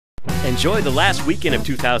Enjoy the last weekend of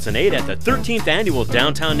 2008 at the 13th Annual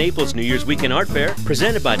Downtown Naples New Year's Weekend Art Fair,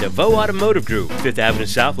 presented by DeVoe Automotive Group. 5th Avenue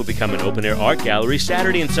South will become an open-air art gallery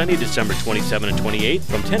Saturday and Sunday, December 27 and 28,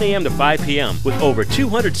 from 10 a.m. to 5 p.m., with over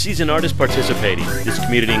 200 seasoned artists participating. This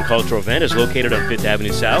community and cultural event is located on 5th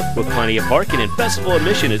Avenue South, with plenty of parking, and festival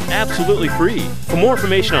admission is absolutely free. For more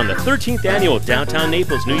information on the 13th Annual Downtown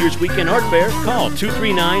Naples New Year's Weekend Art Fair, call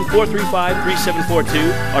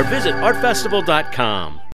 239-435-3742 or visit artfestival.com.